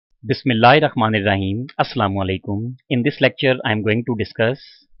Bismillahirrahmanirrahim. Assalamu alaikum. In this lecture, I am going to discuss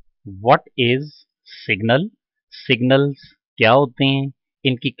what is signal, signals क्या होते हैं,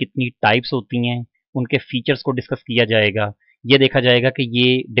 इनकी कितनी टाइप्स होती हैं, उनके फीचर्स को डिस्कस किया जाएगा। ये देखा जाएगा कि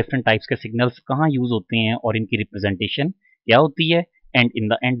ये डिफरेंट टाइप्स के सिग्नल्स कहाँ यूज होते हैं और इनकी रिप्रेजेंटेशन क्या होती है, and in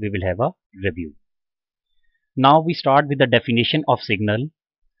the end we will have a review. Now we start with the definition of signal.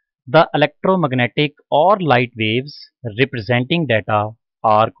 The electromagnetic or light waves representing data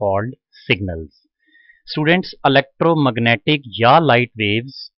are called signals. Students, electromagnetic या light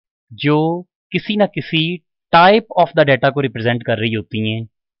waves जो किसी ना किसी type of the data को represent कर रही होती हैं,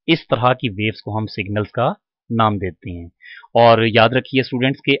 इस तरह की वेव्स को हम सिग्नल्स का नाम देते हैं। और याद रखिए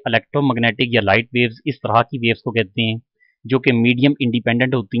स्टूडेंट्स के इलेक्ट्रोमैग्नेटिक या लाइट वेव्स इस तरह की वेव्स को कहते हैं जो कि मीडियम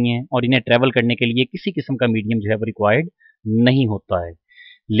इंडिपेंडेंट होती हैं और इन्हें ट्रेवल करने के लिए किसी किस्म का मीडियम जो है वो रिक्वायर्ड नहीं होता है।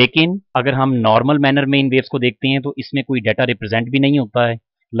 लेकिन अगर हम नॉर्मल मैनर में इन वेव्स को देखते हैं तो इसमें कोई डाटा रिप्रेजेंट भी नहीं होता है।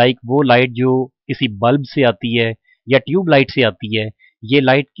 लाइक वो लाइट जो किसी बल्ब से आती है या ट्यूब लाइट से आती है, ये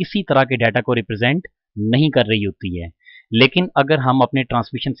लाइट किसी तरह के डाटा को रिप्रेजेंट नहीं कर रही होती है। लेकिन अगर हम अपने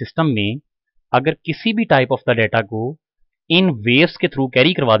ट्रांसमिशन सिस्टम में अगर किसी भी टाइप ऑफ द डाटा को इन वेव्स के थ्रू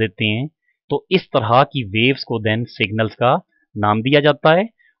कैरी करवा देते हैं तो इस तरह की वेव्स को देन सिग्नल्स का नाम दिया जाता है।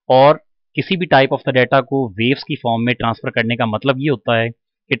 और किसी भी टाइप ऑफ द डाटा को वेव्स की फॉर्म में ट्रांसफर करने का मतलब ये होता है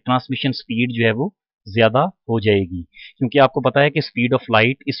कि ट्रांसमिशन स्पीड जो है वो ज़्यादा हो जाएगी, क्योंकि आपको पता है कि स्पीड ऑफ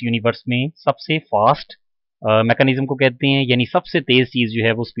लाइट इस यूनिवर्स में सबसे फास्ट मैकेनिज्म को कहते हैं, यानी सबसे तेज़ चीज़ जो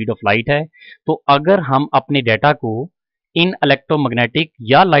है वो स्पीड ऑफ लाइट है। तो अगर हम अपने डाटा को इन इलेक्ट्रोमैग्नेटिक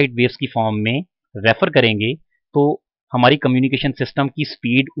या लाइट वेव्स की फॉर्म में रेफर करेंगे तो हमारी कम्युनिकेशन सिस्टम की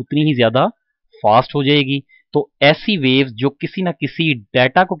स्पीड उतनी ही ज़्यादा फास्ट हो जाएगी। तो ऐसी वेव्स जो किसी ना किसी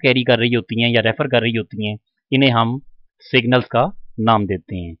डाटा को कैरी कर रही होती हैं या रेफर कर रही होती हैं, इन्हें हम सिग्नल्स का नाम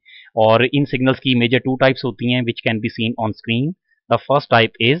देते हैं। और इन सिग्नल्स की मेजर टू टाइप्स होती हैं which can be seen on screen. The first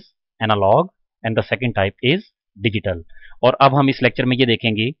type is analog and the second type is digital. और अब हम इस लेक्चर में ये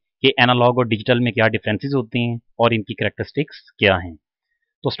देखेंगे कि एनालॉग और डिजिटल में क्या डिफरेंसेस होते हैं और इनकी कैरेक्टरिस्टिक्स क्या हैं।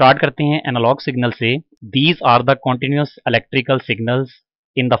 तो स्टार्ट करते हैं एनालॉग सिग्नल से। These are the continuous electrical signals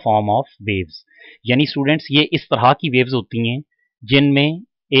in the form of waves. यानी स्टूडेंट्स ये इस तरह की वेव्स होती हैं जिनमें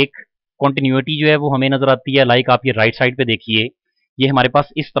एक कॉन्टिन्यूटी जो है वो हमें नजर आती है। लाइक आप ये राइट साइड पे देखिए, ये हमारे पास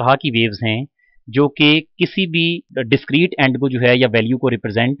इस तरह की वेव्स हैं जो कि किसी भी डिस्क्रीट एंड को जो है या वैल्यू को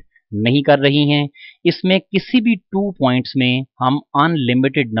रिप्रेजेंट नहीं कर रही हैं। इसमें किसी भी 2 पॉइंट्स में हम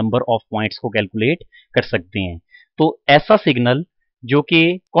अनलिमिटेड नंबर ऑफ पॉइंट्स को कैलकुलेट कर सकते हैं। तो ऐसा सिग्नल जो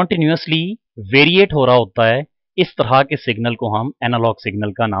कि कॉन्टिन्यूसली वेरिएट हो रहा होता है, इस तरह के सिग्नल को हम एनालॉग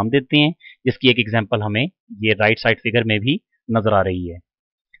सिग्नल का नाम देते हैं, जिसकी एक एग्जांपल हमें ये राइट साइड फिगर में भी नजर आ रही है।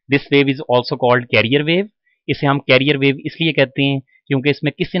 This wave is also called carrier wave. इसे हम कैरियर वेव इसलिए कहते हैं क्योंकि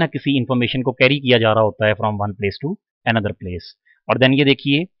इसमें किसी ना किसी इंफॉर्मेशन को कैरी किया जा रहा होता है from one place to another place. और देन ये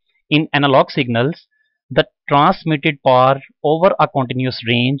देखिए, इन analogue signals the transmitted power over a continuous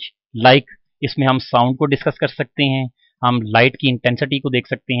range, like इसमें हम साउंड को डिस्कस कर सकते हैं, हम लाइट की इंटेंसिटी को देख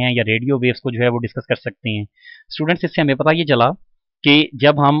सकते हैं या रेडियो वेव्स को जो है वो डिस्कस कर सकते हैं। स्टूडेंट्स, इससे हमें पता ये चला कि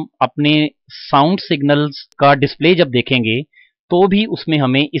जब हम अपने साउंड सिग्नल्स का डिस्प्ले जब देखेंगे तो भी उसमें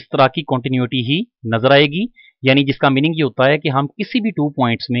हमें इस तरह की कॉन्टिन्यूटी ही नजर आएगी। यानी जिसका मीनिंग ये होता है कि हम किसी भी 2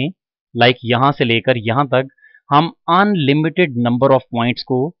 पॉइंट्स में, लाइक यहां से लेकर यहां तक, हम अनलिमिटेड नंबर ऑफ पॉइंट्स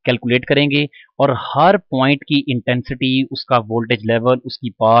को कैलकुलेट करेंगे और हर पॉइंट की इंटेंसिटी, उसका वोल्टेज लेवल, उसकी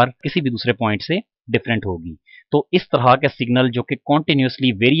पावर किसी भी दूसरे पॉइंट से डिफरेंट होगी। तो इस तरह का सिग्नल जो कि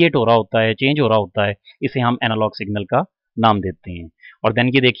कॉन्टिन्यूसली वेरिएट हो रहा होता है, चेंज हो रहा होता है, इसे हम एनालॉग सिग्नल का नाम देते हैं। और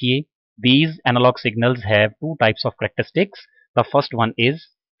देन ये देखिए, these analogue signals have 2 types of characteristics. The first one is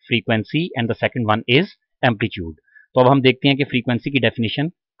frequency and the second one is amplitude. तो अब हम देखते हैं कि फ्रीक्वेंसी की डेफिनेशन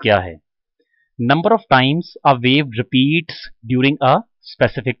क्या है। Number of times a wave repeats during a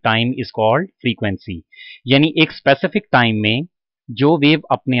specific time is called frequency. यानी एक स्पेसिफिक टाइम में जो वेव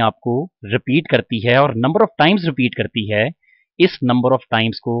अपने आप को रिपीट करती है और नंबर ऑफ टाइम्स रिपीट करती है, इस नंबर ऑफ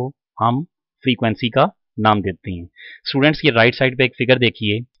टाइम्स को हम फ्रीक्वेंसी का नाम देते हैं। स्टूडेंट्स, ये राइट साइड पे एक फिगर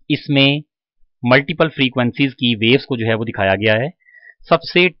देखिए, इसमें मल्टीपल फ्रीक्वेंसीज की वेव्स को जो है वो दिखाया गया है।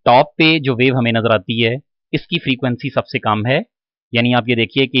 सबसे टॉप पे जो वेव हमें नजर आती है, इसकी फ्रीक्वेंसी सबसे कम है। यानी आप ये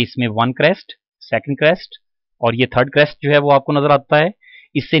देखिए कि इसमें 1 क्रेस्ट, सेकंड क्रेस्ट और ये थर्ड क्रेस्ट जो है वो आपको नजर आता है।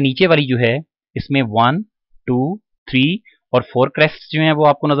 इससे नीचे वाली जो है, इसमें 1, 2, 3 और 4 क्रेस्ट जो हैं वो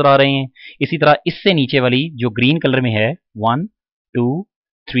आपको नजर आ रहे हैं। इसी तरह इससे नीचे वाली जो ग्रीन कलर में है, 1, 2,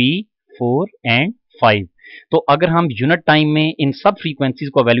 3, 4 एंड 5। तो अगर हम यूनिट टाइम में इन सब फ्रीक्वेंसीज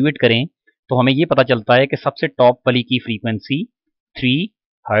को एवेल्युएट करें तो हमें ये पता चलता है कि सबसे टॉप वाली की फ्रीक्वेंसी 3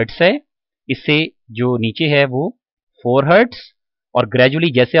 हर्ट्स है, इससे जो नीचे है वो 4 हर्ट्स, और ग्रेजुअली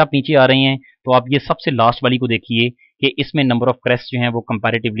जैसे आप नीचे आ रहे हैं तो आप ये सबसे लास्ट वाली को देखिए कि इसमें नंबर ऑफ क्रेस्ट जो हैं वो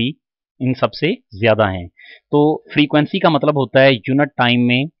कंपैरेटिवली इन सबसे ज़्यादा हैं। तो फ्रीक्वेंसी का मतलब होता है यूनिट टाइम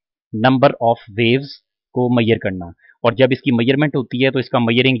में नंबर ऑफ वेव्स को मैयर करना, और जब इसकी मेजरमेंट होती है तो इसका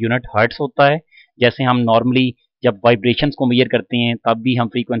मेजरिंग यूनिट हर्ट्स होता है। जैसे हम नॉर्मली जब वाइब्रेशंस को मेजर करते हैं तब भी हम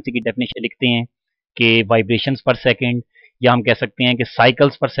फ्रीक्वेंसी की डेफिनेशन लिखते हैं कि वाइब्रेशंस पर सेकंड, या हम कह सकते हैं कि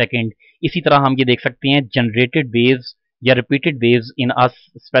साइकिल्स पर सेकंड। इसी तरह हम ये देख सकते हैं जनरेटेड वेव्स या repeated waves in a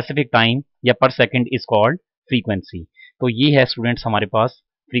specific time या पर सेकंड इज कॉल्ड फ्रीक्वेंसी। तो ये है स्टूडेंट्स हमारे पास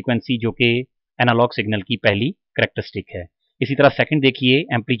फ्रीक्वेंसी, जो कि एनालॉग सिग्नल की पहली करेक्टरिस्टिक है। इसी तरह सेकंड देखिए,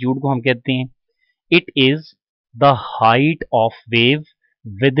 एम्पलीट्यूड को हम कहते हैं it is the height of wave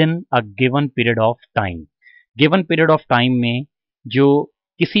with in a given period of time. Given period of time में जो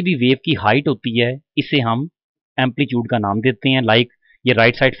किसी भी वेव की हाइट होती है इसे हम एम्पलीट्यूड का नाम देते हैं। लाइक ये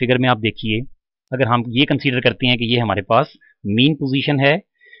राइट साइड फिगर में आप देखिए, अगर हम ये कंसीडर करते हैं कि ये हमारे पास मीन पोजीशन है,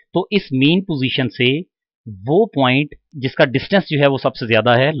 तो इस मीन पोजीशन से वो पॉइंट जिसका डिस्टेंस जो है वो सबसे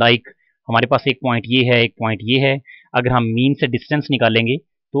ज़्यादा है, लाइक हमारे पास एक पॉइंट ये है, एक पॉइंट ये है, अगर हम मीन से डिस्टेंस निकालेंगे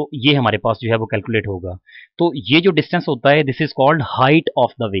तो ये हमारे पास जो है वो कैलकुलेट होगा। तो ये जो डिस्टेंस होता है this is called height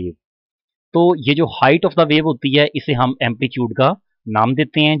of the wave. तो ये जो हाइट ऑफ द वेव होती है इसे हम एम्पलीट्यूड का नाम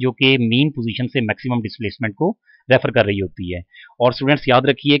देते हैं, जो कि मीन पोजीशन से मैक्सिमम डिस्प्लेसमेंट को रेफर कर रही होती है। और स्टूडेंट्स याद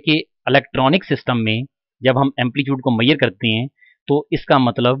रखिए कि इलेक्ट्रॉनिक सिस्टम में जब हम एम्पलीट्यूड को मेजर करते हैं तो इसका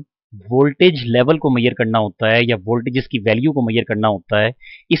मतलब वोल्टेज लेवल को मेजर करना होता है या वोल्टेजेस की वैल्यू को मेजर करना होता है।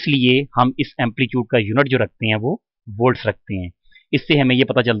 इसलिए हम इस एम्पलीट्यूड का यूनिट जो रखते हैं वो वोल्ट्स रखते हैं। इससे हमें ये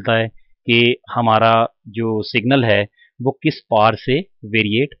पता चलता है कि हमारा जो सिग्नल है वो किस पार से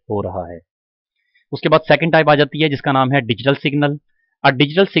वेरिएट हो रहा है। उसके बाद सेकंड टाइप आ जाती है जिसका नाम है digital signal. A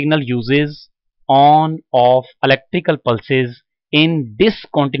digital signal uses on off electrical pulses in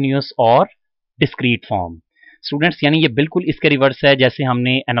discontinuous और डिस्क्रीट फॉर्म। स्टूडेंट्स यानी ये बिल्कुल इसके रिवर्स है, जैसे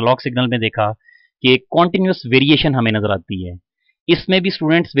हमने एनालॉग सिग्नल में देखा कि कॉन्टिन्यूस वेरिएशन हमें नजर आती है। इसमें भी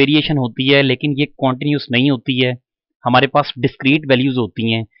स्टूडेंट्स वेरिएशन होती है लेकिन ये कॉन्टिन्यूस नहीं होती है, हमारे पास डिस्क्रीट वैल्यूज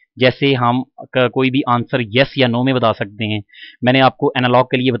होती हैं। जैसे हम कोई भी आंसर यस या नो में बता सकते हैं। मैंने आपको एनालॉग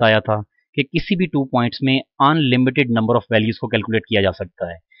के लिए बताया था कि किसी भी 2 पॉइंट्स में अनलिमिटेड नंबर ऑफ वैल्यूज को कैलकुलेट किया जा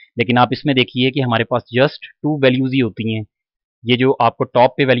सकता है, लेकिन आप इसमें देखिए कि हमारे पास जस्ट 2 वैल्यूज ही होती हैं। ये जो आपको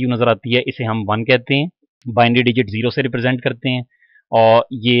टॉप पे वैल्यू नजर आती है इसे हम 1 कहते हैं, बाइनरी डिजिट 0 से रिप्रेजेंट करते हैं, और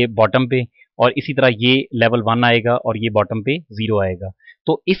ये बॉटम पे, और इसी तरह ये लेवल 1 आएगा और ये बॉटम पे 0 आएगा।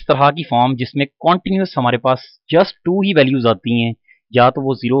 तो इस तरह की फॉर्म जिसमें कॉन्टिन्यूस हमारे पास जस्ट 2 ही वैल्यूज आती हैं, या तो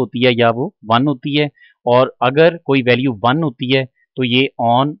वो 0 होती है या वो 1 होती है। और अगर कोई वैल्यू 1 होती है तो ये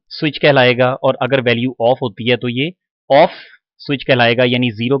ऑन स्विच कहलाएगा, और अगर वैल्यू ऑफ होती है तो ये ऑफ स्विच कहलाएगा, यानी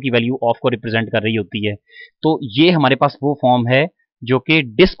 0 की वैल्यू ऑफ को रिप्रेजेंट कर रही होती है। तो ये हमारे पास वो फॉर्म है जो कि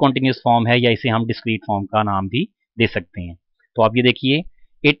डिसकंटिन्यूअस फॉर्म है, या इसे हम डिस्क्रीट फॉर्म का नाम भी दे सकते हैं। तो आप ये देखिए,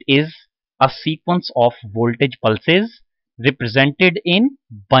 it is a sequence of voltage pulses represented in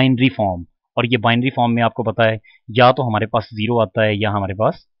binary form. और ये बाइनरी फॉर्म में आपको पता है या तो हमारे पास 0 आता है या हमारे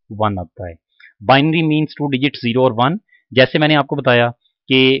पास 1 आता है। बाइनरी मीन्स 2 डिजिट 0 और 1। जैसे मैंने आपको बताया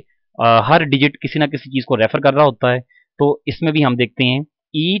कि हर डिजिट किसी ना किसी चीज को रेफर कर रहा होता है, तो इसमें भी हम देखते हैं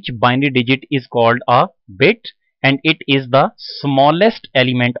each binary digit is called a bit and it is the smallest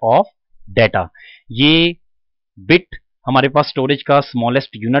element of data. ये बिट हमारे पास स्टोरेज का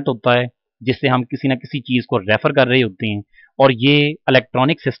स्मॉलेस्ट यूनिट होता है जिससे हम किसी ना किसी चीज को रेफर कर रहे होते हैं, और ये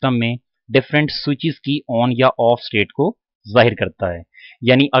इलेक्ट्रॉनिक सिस्टम में डिफरेंट स्विचेस की ऑन या ऑफ स्टेट को जाहिर करता है।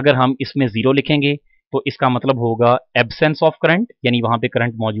 यानी अगर हम इसमें 0 लिखेंगे तो इसका मतलब होगा एब्सेंस ऑफ करंट, यानी वहां पे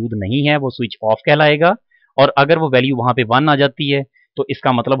करंट मौजूद नहीं है, वो स्विच ऑफ कहलाएगा। और अगर वो वैल्यू वहां पे 1 आ जाती है तो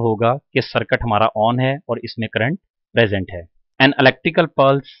इसका मतलब होगा कि सर्किट हमारा ऑन है और इसमें करंट प्रेजेंट है। An electrical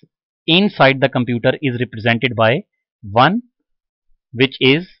pulse inside the computer is represented by 1 which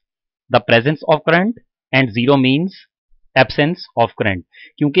is the presence of current and 0 means absence of current।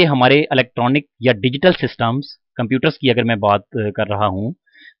 क्योंकि हमारे इलेक्ट्रॉनिक या डिजिटल सिस्टम्स कंप्यूटर्स की अगर मैं बात कर रहा हूं,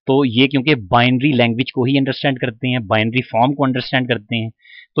 तो ये क्योंकि बाइनरी लैंग्वेज को ही अंडरस्टैंड करते हैं, बाइनरी फॉर्म को अंडरस्टैंड करते हैं,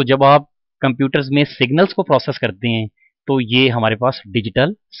 तो जब आप कंप्यूटर्स में सिग्नल्स को प्रोसेस करते हैं तो ये हमारे पास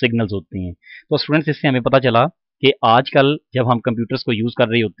डिजिटल सिग्नल्स होते हैं। तो स्टूडेंट्स इससे हमें पता चला कि आजकल जब हम कंप्यूटर्स को यूज़ कर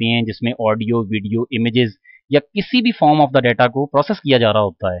रहे होते हैं जिसमें ऑडियो, वीडियो, इमेजेस या किसी भी फॉर्म ऑफ द डाटा को प्रोसेस किया जा रहा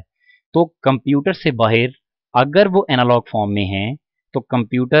होता है, तो कंप्यूटर से बाहर अगर वो एनालॉग फॉर्म में हैं तो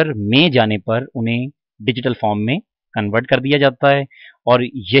कंप्यूटर में जाने पर उन्हें डिजिटल फॉर्म में कन्वर्ट कर दिया जाता है। और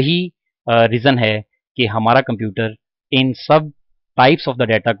यही रीज़न है कि हमारा कंप्यूटर इन सब टाइप्स ऑफ द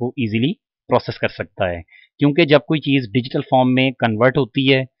डाटा को इजीली प्रोसेस कर सकता है, क्योंकि जब कोई चीज़ डिजिटल फॉर्म में कन्वर्ट होती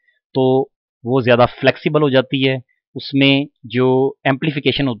है तो वो ज़्यादा फ्लेक्सिबल हो जाती है, उसमें जो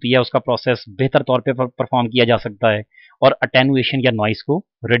एम्पलीफिकेशन होती है उसका प्रोसेस बेहतर तौर पे परफॉर्म किया जा सकता है, और अटेनुएशन या नॉइस को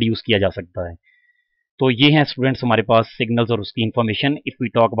रिड्यूस किया जा सकता है। तो ये हैं स्टूडेंट्स हमारे पास सिग्नल्स और उसकी information. If we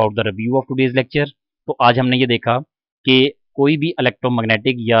talk about the review of today's lecture, तो आज हमने ये देखा कि कोई भी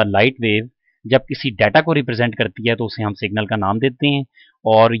इलेक्ट्रोमैग्नेटिक या लाइट वेव जब किसी डाटा को रिप्रेजेंट करती है तो उसे हम सिग्नल का नाम देते हैं,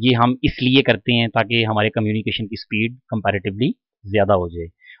 और ये हम इसलिए करते हैं ताकि हमारे कम्युनिकेशन की स्पीड कंपैरेटिवली ज़्यादा हो जाए।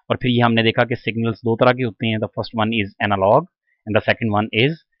 और फिर ये हमने देखा कि सिग्नल्स दो तरह के होते हैं। The first one is analogue and the second one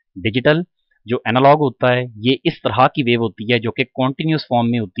is digital. जो एनालॉग होता है ये इस तरह की वेव होती है जो कि कॉन्टिन्यूस फॉर्म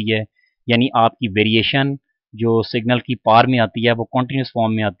में होती है, यानी आपकी वेरिएशन जो सिग्नल की पार में आती है वो कॉन्टिन्यूस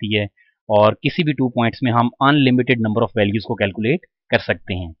फॉर्म में आती है, और किसी भी 2 पॉइंट्स में हम अनलिमिटेड नंबर ऑफ वैल्यूज़ को कैलकुलेट कर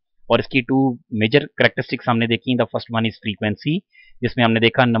सकते हैं। और इसकी 2 मेजर करैक्टरिस्टिक्स हमने देखी। The first one is frequency, जिसमें हमने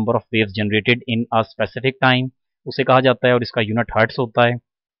देखा number of waves generated in a specific time उसे कहा जाता है, और इसका यूनिट हर्ट्स होता है।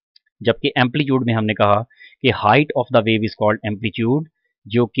 जबकि एम्पलीट्यूड में हमने कहा कि height of the wave is called amplitude,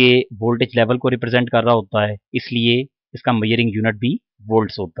 जो कि वोल्टेज लेवल को रिप्रेजेंट कर रहा होता है, इसलिए इसका मेजरिंग यूनिट भी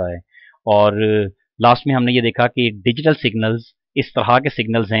वोल्ट्स होता है। और लास्ट में हमने ये देखा कि डिजिटल सिग्नल्स इस तरह के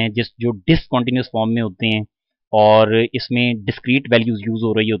सिग्नल्स हैं जो डिसकंटिन्यूस फॉर्म में होते हैं, और इसमें डिस्क्रीट वैल्यूज यूज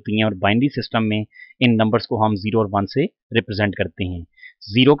हो रही होती हैं, और बाइनरी सिस्टम में इन नंबर्स को हम 0 और 1 से रिप्रेजेंट करते हैं।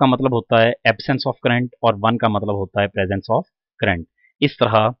 0 का मतलब होता है एब्सेंस ऑफ करंट और 1 का मतलब होता है प्रेजेंस ऑफ करंट। इस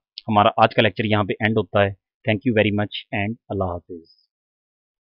तरह हमारा आज का लेक्चर यहाँ पे एंड होता है। Thank you very much and अल्लाह हाफिज़।